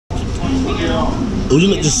Would you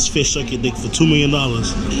let this fish suck your dick for $2 million?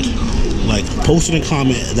 Like, post it and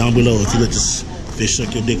comment down below if you let this fish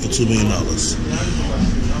suck your dick for $2 million.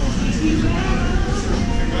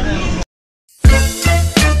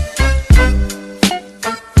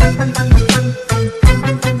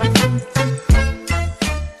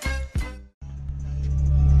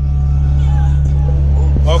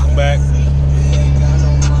 Welcome back.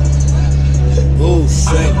 Oh,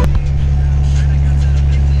 shit.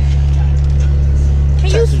 Can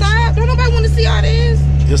you stop? Don't nobody want to see all this.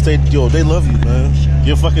 Yes, they love you, man.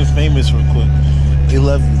 You're fucking famous real quick. They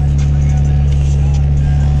love you.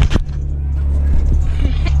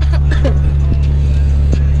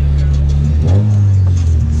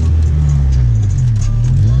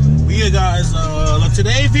 Yeah, guys.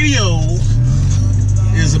 Today's video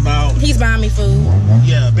is about. He's buying me food.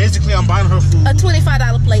 Yeah, basically, I'm buying her food. A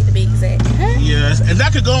 $25 plate to be exact. Yes, and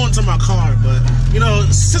that could go into my car, but you know,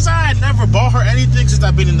 since I had never bought her anything since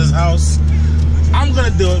I've been in this house, I'm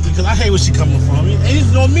gonna do it because I hate where she coming from. And you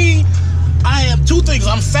know me, I am two things.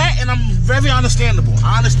 I'm fat and I'm very understandable.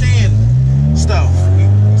 I understand stuff.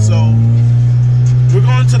 So we're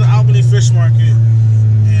going to the Albany Fish Market,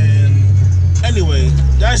 and anyway,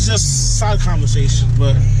 that's just side conversation.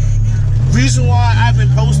 But reason why I've been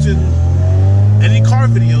posting any car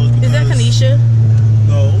videos because, is that Kanisha?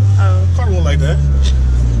 No. Oh. Car won't like that.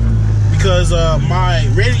 Because my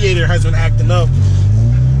radiator has been acting up.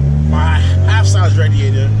 My half-size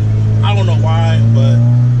radiator. I don't know why, but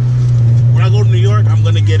when I go to New York, I'm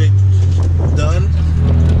gonna get it done.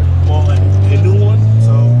 Well, a new one.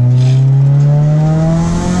 So,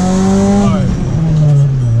 all right.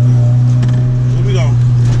 Where we going?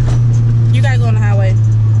 You gotta go on the highway.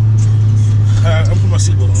 I'm putting my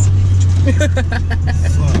seatbelt on.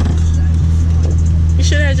 Fuck. You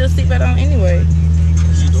should have just seatbelt on anyway.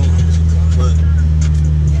 She don't have a seatbelt, but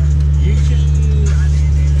you can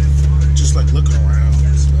just like look around,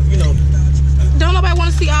 you know. Don't nobody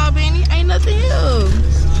want to see Albany. Ain't nothing else.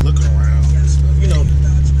 Look around, you know.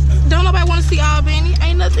 Don't nobody want to see Albany.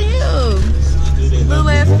 Ain't nothing else. Little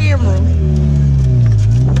ass camera.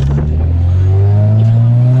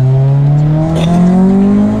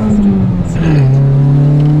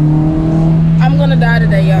 I'm gonna die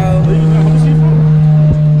today, y'all.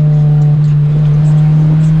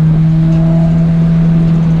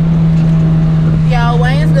 Y'all,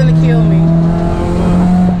 Wayne's gonna kill me.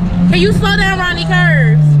 Can you slow down around these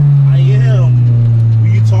curves? I am.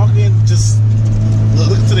 When you talking, just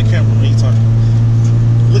look into the camera when you talking.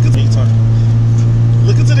 Look at me talking.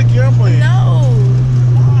 Look into the camera. No.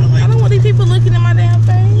 Like, I don't want these people looking at my damn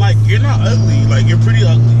face. like you're not ugly. Like you're pretty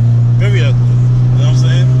ugly. Very ugly. You know what I'm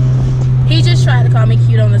saying? He just tried to call me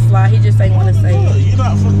cute on the slide. He just ain't want to say it. You're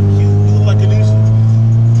not fucking cute. You look like Anisha.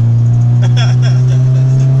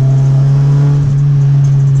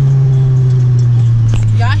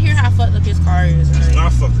 Y'all hear how fucked up his car is, right? It's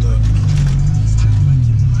not fucked up.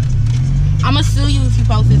 I'ma sue you if you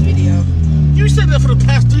post this video. You said that for the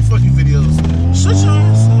past 3 fucking videos. Shut your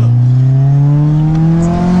ass up.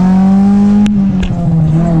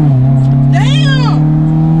 Damn!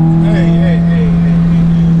 Hey.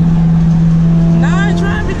 Nah,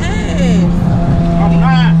 driving ass. I'm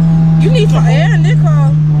not. You need some air in this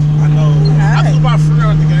car. I know. I Alright. flew by free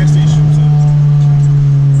at the gas station too.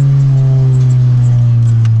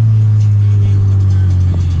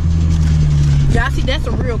 Y'all see, that's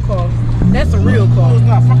a real car. That's a real Oh, car. it's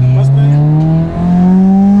not a fucking Mustang.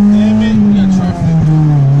 Damn it, we got traffic.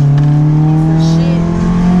 Shit.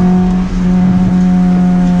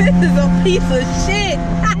 This is a piece of shit.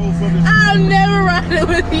 Oh, fucking I'll never ride it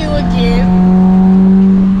with you again.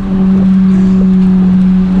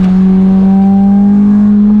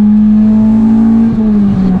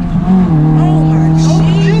 Oh my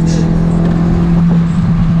Jesus.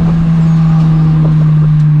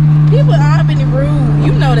 People are being rude.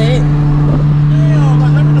 You know that. damn,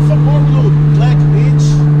 like, let me the fuck over, you little black bitch.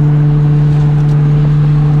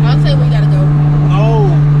 I'll tell you where you gotta go. No.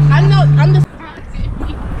 I know, I'm just.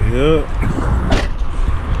 Yeah.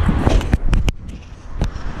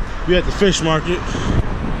 We at the fish market.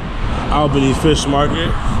 Albany Fish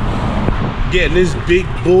Market. Getting this big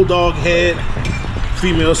bulldog head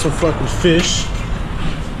female some fucking fish.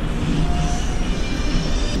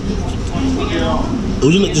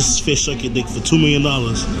 Would you let this fish suck your dick for $2 million?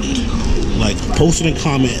 Like, post it and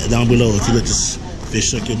comment down below if you let this fish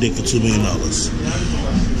suck your dick for $2 million.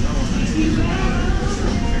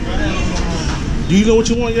 Do you know what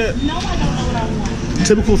you want yet? No, I don't know what I want.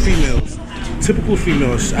 Typical females. Typical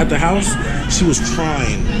females. At the house, she was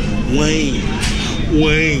crying. Wayne.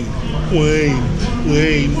 Wayne.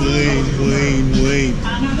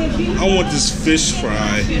 I want this fish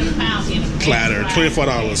fry platter,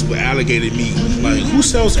 $24 with alligator meat. Like, who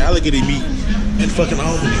sells alligator meat in fucking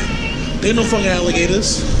Albany? They no fucking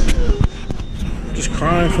alligators. Just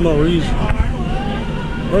crying for no reason.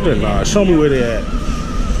 Where they not? Show me where they at.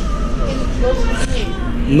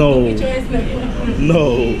 No.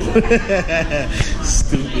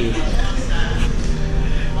 Stupid.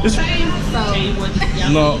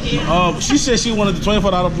 No. She said she wanted the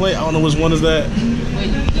 $24 plate. I don't know which one is that.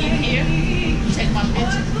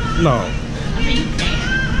 No.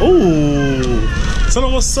 Ooh. So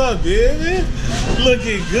what's up, baby?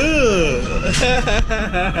 Looking good.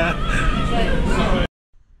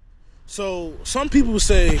 So some people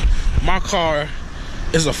say my car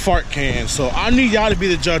is a fart can, so I need y'all to be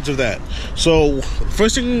the judge of that. So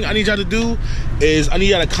first thing I need y'all to do is I need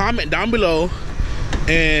y'all to comment down below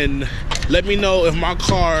and let me know if my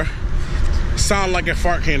car sound like a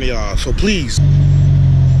fart can to y'all. So please.